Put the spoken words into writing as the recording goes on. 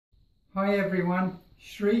Hi everyone,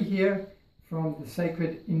 Shri here from the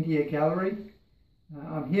Sacred India Gallery.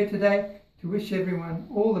 I'm here today to wish everyone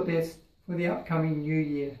all the best for the upcoming new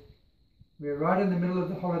year. We're right in the middle of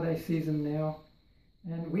the holiday season now,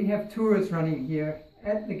 and we have tours running here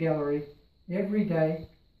at the gallery every day,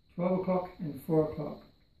 12 o'clock and 4 o'clock.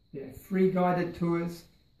 They're free guided tours,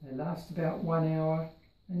 they last about 1 hour,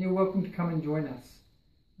 and you're welcome to come and join us.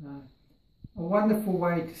 A wonderful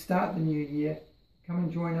way to start the new year. Come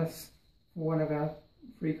and join us for one of our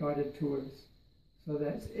free guided tours. So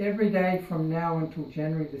that's every day from now until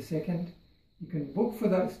January the 2nd. You can book for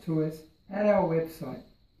those tours at our website,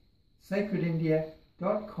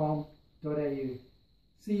 sacredindia.com.au.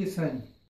 See you soon.